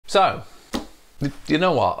So, you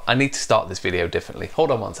know what? I need to start this video differently.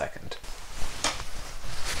 Hold on one second.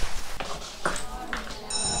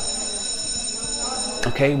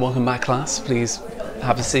 Okay, welcome back, class. Please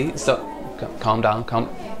have a seat. So, calm down,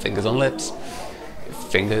 fingers on lips.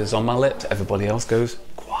 Fingers on my lips. Everybody else goes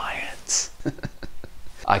quiet.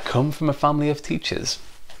 I come from a family of teachers.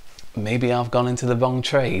 Maybe I've gone into the wrong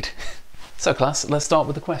trade. So class, let's start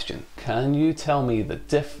with the question. Can you tell me the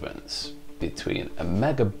difference between a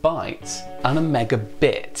megabyte and a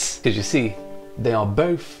megabit? Because you see, they are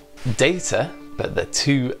both data, but they're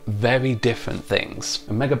two very different things.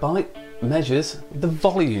 A megabyte measures the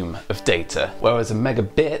volume of data, whereas a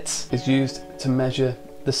megabit is used to measure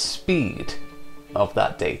the speed of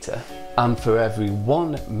that data. And for every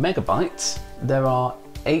 1 megabyte, there are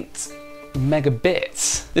 8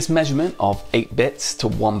 megabits. This measurement of 8 bits to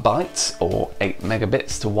 1 byte, or 8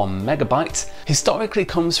 megabits to 1 megabyte, historically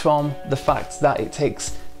comes from the fact that it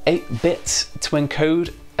takes 8 bits to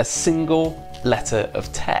encode a single letter of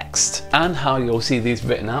text. And how you'll see these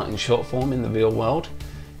written out in short form in the real world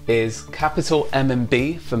is capital M and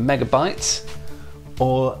B for megabytes,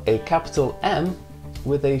 or a capital M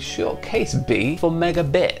with a short case B for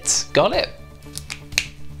megabit. Got it?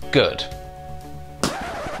 Good.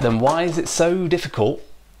 Then why is it so difficult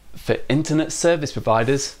for internet service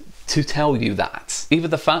providers to tell you that? Either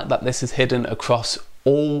the fact that this is hidden across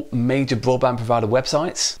all major broadband provider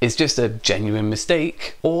websites is just a genuine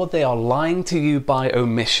mistake, or they are lying to you by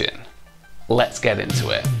omission. Let's get into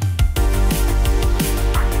it.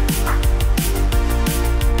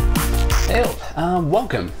 Hey up, and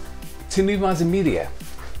welcome to New Rising Media,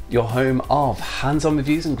 your home of hands-on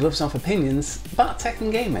reviews and gloves-off opinions about tech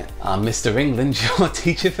and gaming. I'm Mr. England, your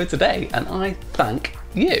teacher for today, and I thank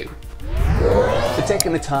you for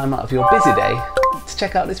taking the time out of your busy day to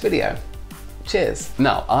check out this video. Cheers.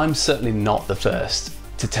 Now, I'm certainly not the first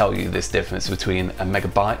to tell you this difference between a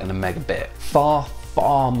megabyte and a megabit.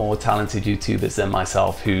 Far more talented YouTubers than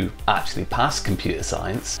myself who actually passed computer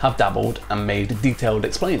science have dabbled and made detailed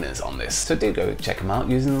explainers on this, so do go check them out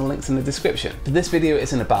using the links in the description. But this video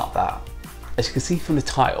isn't about that. As you can see from the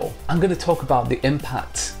title, I'm going to talk about the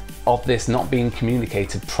impact of this not being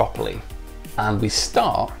communicated properly. And we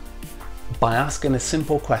start by asking a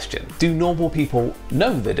simple question. Do normal people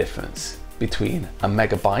know the difference between a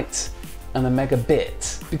megabyte and a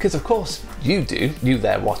megabit? Because of course you do, you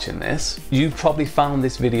there watching this. You probably found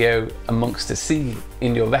this video amongst a sea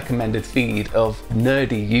in your recommended feed of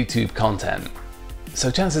nerdy YouTube content. So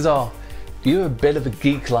chances are you're a bit of a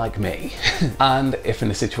geek like me. And if in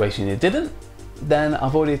a situation you didn't, then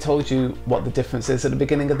I've already told you what the difference is at the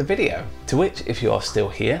beginning of the video. To which, if you are still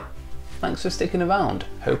here, thanks for sticking around.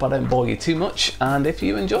 Hope I don't bore you too much, and if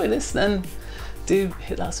you enjoy this, then do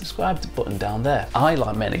hit that subscribe button down there. I,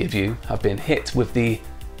 like many of you, have been hit with the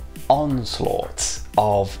onslaught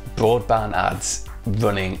of broadband ads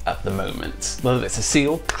running at the moment. Whether it's a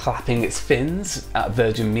seal clapping its fins at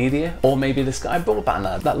Virgin Media, or maybe the Sky broadband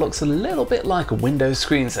ad that looks a little bit like a Windows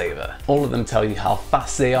screensaver. All of them tell you how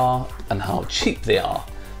fast they are and how cheap they are.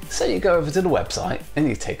 So you go over to the website and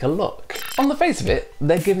you take a look. On the face of it,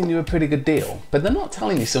 they're giving you a pretty good deal, but they're not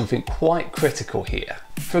telling you something quite critical here.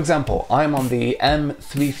 For example, I'm on the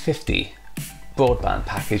M350 broadband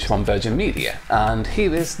package from Virgin Media, and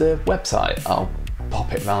here is the website. I'll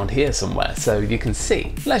pop it around here somewhere so you can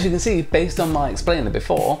see. And as you can see, based on my explainer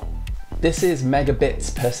before, this is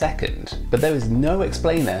megabits per second, but there is no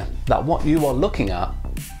explainer that what you are looking at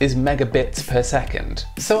is megabits per second.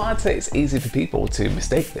 So I'd say it's easy for people to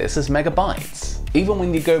mistake this as megabytes. Even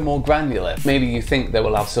when you go more granular, maybe you think they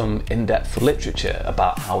will have some in-depth literature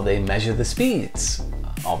about how they measure the speeds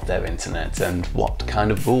of their internet and what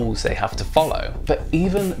kind of rules they have to follow. But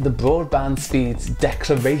even the broadband speeds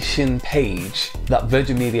declaration page that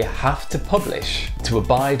Virgin Media have to publish to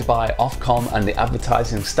abide by Ofcom and the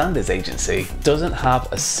Advertising Standards Agency doesn't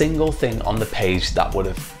have a single thing on the page that would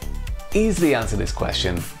have easily answered this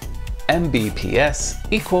question. Mbps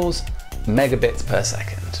equals megabits per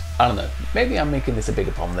second. I don't know, maybe I'm making this a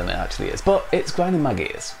bigger problem than it actually is, but it's grinding my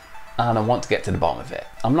gears and I want to get to the bottom of it.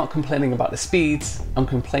 I'm not complaining about the speeds, I'm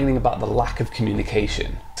complaining about the lack of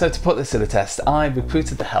communication. So to put this to the test, I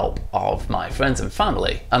recruited the help of my friends and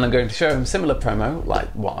family, and I'm going to show them similar promo like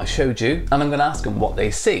what I showed you, and I'm going to ask them what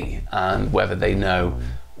they see and whether they know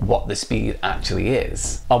what the speed actually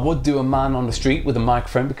is. I would do a man on the street with a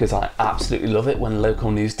microphone because I absolutely love it when local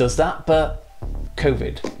news does that, but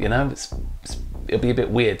COVID, you know, it'll be a bit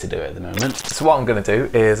weird to do it at the moment. So what I'm going to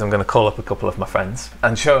do is I'm going to call up a couple of my friends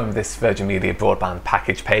and show them this Virgin Media broadband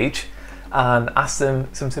package page and ask them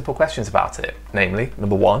some simple questions about it. Namely,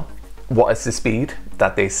 number one, what is the speed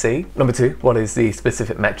that they see? Number 2, what is the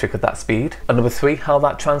specific metric of that speed? And number 3, how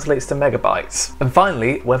that translates to megabytes. And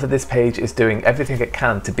finally, whether this page is doing everything it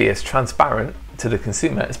can to be as transparent to the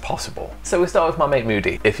consumer as possible. So we'll start with my mate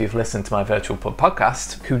Moody. If you've listened to my virtual pub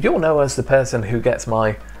podcast, who you'll know as the person who gets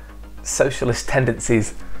my socialist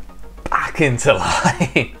tendencies back into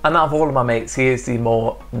line. And out of all of my mates, he is the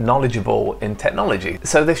more knowledgeable in technology.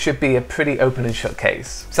 So this should be a pretty open and shut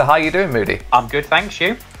case. So how are you doing, Moody? I'm good, thanks.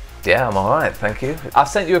 You? Yeah, I'm all right, thank you. I've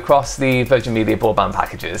sent you across the Virgin Media broadband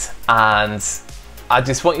packages, and I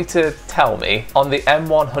just want you to tell me, on the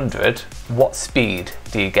M100, what speed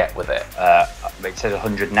do you get with it? It says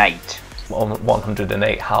 108 On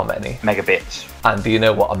 108, how many? megabits. And do you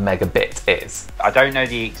know what a megabit is? I don't know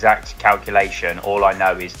the exact calculation. All I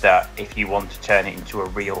know is that if you want to turn it into a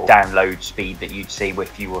real download speed that you'd see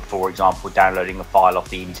if you were, for example, downloading a file off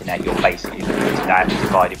the internet, you're basically looking at that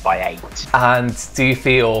divided by 8. And do you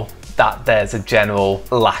feel that there's a general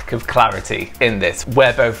lack of clarity in this?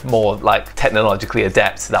 We're both more like technologically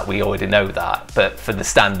adept, that we already know that, but for the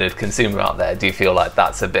standard consumer out there, do you feel like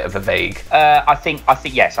that's a bit of a vague? I think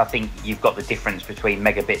yes. I think you've got the difference between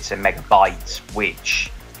megabits and megabytes, which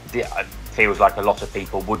feels like a lot of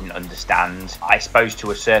people wouldn't understand. I suppose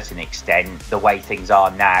to a certain extent, the way things are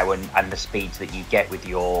now and the speeds that you get with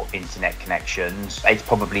your internet connections, it's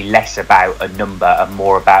probably less about a number and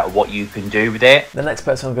more about what you can do with it. The next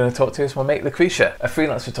person I'm going to talk to is my mate Lucretia, a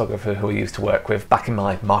freelance photographer who I used to work with back in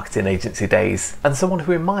my marketing agency days, and someone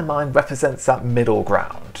who in my mind represents that middle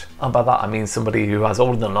ground. And by that I mean somebody who has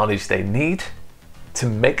all the knowledge they need to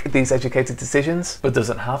make these educated decisions, but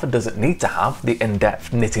doesn't have and doesn't need to have the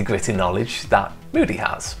in-depth nitty-gritty knowledge that Moody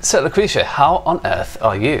has. So Lucretia, how on earth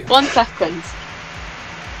are you? 1 second.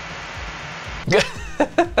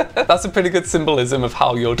 That's a pretty good symbolism of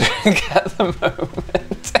how you're doing at the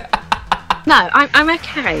moment. No, I'm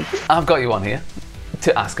okay. I've got you on here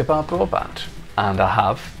to ask about broadband, and I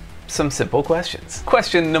have some simple questions.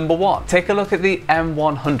 Question number 1, take a look at the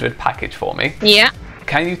M100 package for me. Yeah.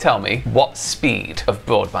 Can you tell me what speed of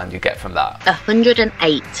broadband you get from that?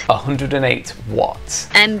 108. 108 what?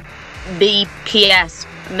 Mbps,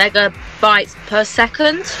 megabytes per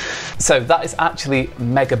second. So that is actually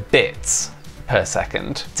megabits per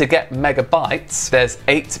second. To get megabytes, there's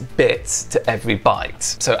 8 bits to every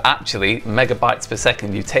byte. So actually, megabytes per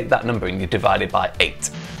second, you take that number and you divide it by 8.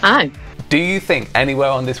 Oh. Do you think anywhere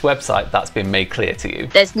on this website that's been made clear to you?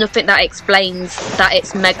 There's nothing that explains that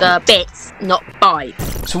it's megabits, not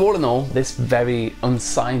bytes. So all in all, this very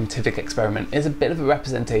unscientific experiment is a bit of a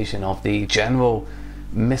representation of the general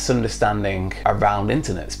misunderstanding around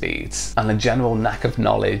internet speeds and a general lack of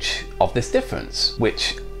knowledge of this difference,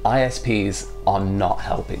 which ISPs are not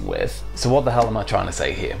helping with. So what the hell am I trying to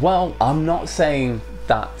say here? Well, I'm not saying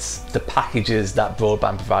that the packages that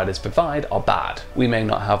broadband providers provide are bad. We may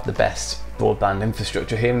not have the best broadband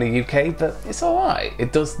infrastructure here in the UK, but it's alright.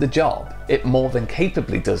 It does the job. It more than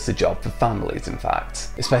capably does the job for families, in fact,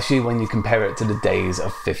 especially when you compare it to the days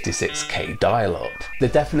of 56k dial-up. The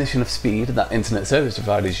definition of speed that internet service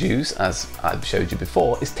providers use, as I've showed you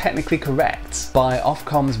before, is technically correct. By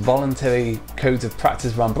Ofcom's voluntary codes of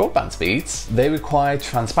practice around broadband speeds, they require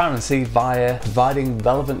transparency via providing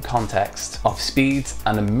relevant context of speeds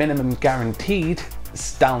and a minimum guaranteed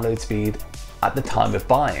download speed at the time of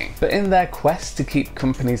buying. But in their quest to keep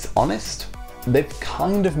companies honest, they've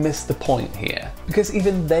kind of missed the point here, because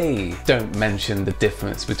even they don't mention the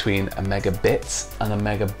difference between a megabit and a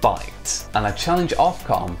megabyte. And I challenge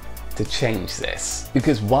Ofcom to change this,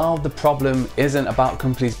 because while the problem isn't about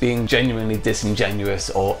companies being genuinely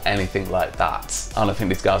disingenuous or anything like that, I don't think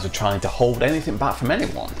these guys are trying to hold anything back from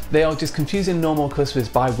anyone. They are just confusing normal customers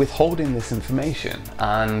by withholding this information,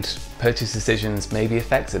 and purchase decisions may be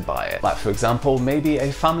affected by it. Like for example, maybe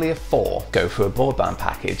a family of 4 go for a broadband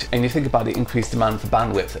package, and you think about the increased demand for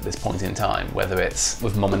bandwidth at this point in time, whether it's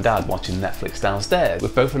with mum and dad watching Netflix downstairs,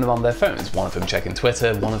 with both of them on their phones, one of them checking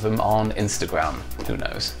Twitter, one of them on Instagram, who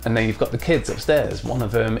knows. And then you've got the kids upstairs, one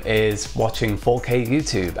of them is watching 4K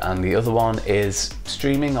YouTube and the other one is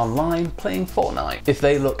streaming online playing Fortnite. If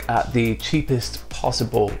they look at the cheapest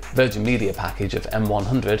possible Virgin Media package of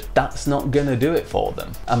M100, that's not gonna do it for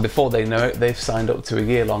them. And before they know it, they've signed up to a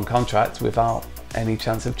year-long contract without any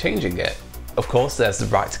chance of changing it. Of course, there's the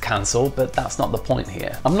right to cancel, but that's not the point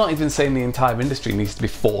here. I'm not even saying the entire industry needs to be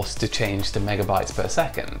forced to change to megabytes per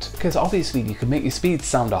second, because obviously you can make your speeds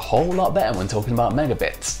sound a whole lot better when talking about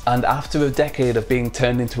megabits. And after a decade of being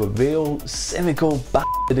turned into a real cynical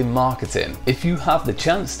bastard in marketing, if you have the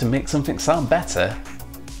chance to make something sound better,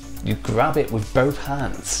 you grab it with both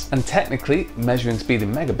hands. And technically, measuring speed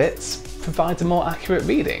in megabits provides a more accurate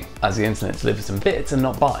reading, as the internet delivers in bits and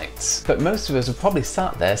not bytes. But most of us are probably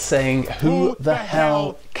sat there saying, who the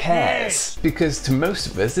hell cares? Because to most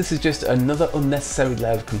of us, this is just another unnecessary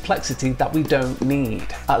layer of complexity that we don't need.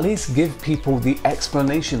 At least give people the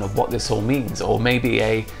explanation of what this all means, or maybe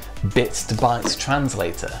a bits to bytes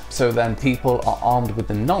translator, so then people are armed with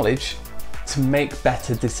the knowledge to make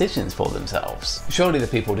better decisions for themselves. Surely the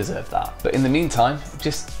people deserve that. But in the meantime,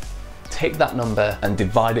 just take that number and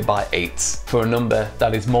divide it by 8 for a number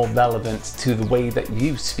that is more relevant to the way that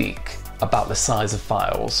you speak about the size of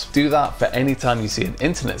files. Do that for any time you see an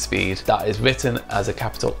internet speed that is written as a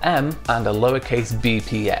capital M and a lowercase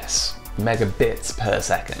bps, megabits per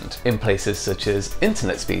second, in places such as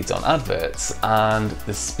internet speeds on adverts and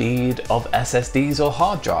the speed of SSDs or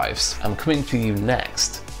hard drives. I'm coming for you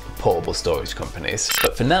next, portable storage companies.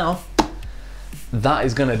 But for now, that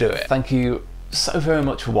is gonna do it. Thank you so very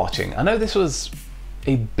much for watching. I know this was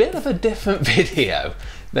a bit of a different video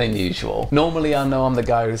than usual. Normally I know I'm the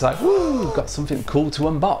guy who's like, woo, got something cool to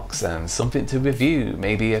unbox and something to review,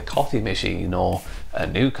 maybe a coffee machine or a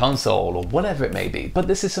new console or whatever it may be. But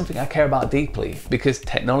this is something I care about deeply because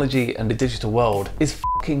technology and the digital world is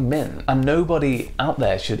fucking mint, and nobody out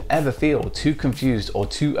there should ever feel too confused or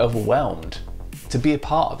too overwhelmed to be a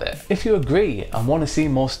part of it. If you agree and want to see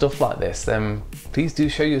more stuff like this, then please do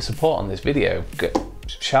show your support on this video.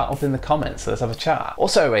 Shout up in the comments, let's have a chat.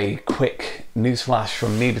 Also, a quick newsflash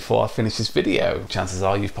from me before I finish this video. Chances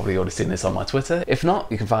are you've probably already seen this on my Twitter. If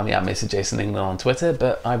not, you can find me at Mr. Jason England on Twitter,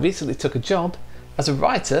 but I recently took a job as a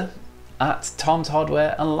writer at Tom's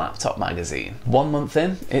Hardware and Laptop magazine. 1 month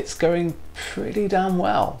in, it's going pretty damn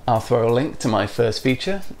well. I'll throw a link to my first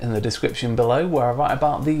feature in the description below where I write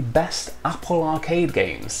about the best Apple Arcade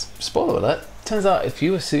games. Spoiler alert, turns out if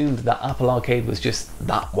you assumed that Apple Arcade was just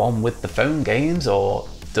that one with the phone games or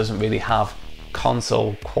doesn't really have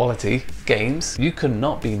console quality games, you could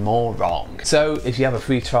not be more wrong. So if you have a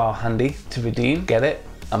free trial handy to redeem, get it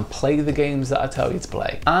and play the games that I tell you to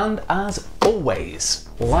play. And as always,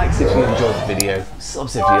 likes if you enjoyed the video,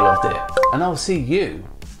 subs if you loved it, and I'll see you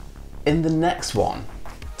in the next one.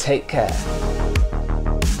 Take care.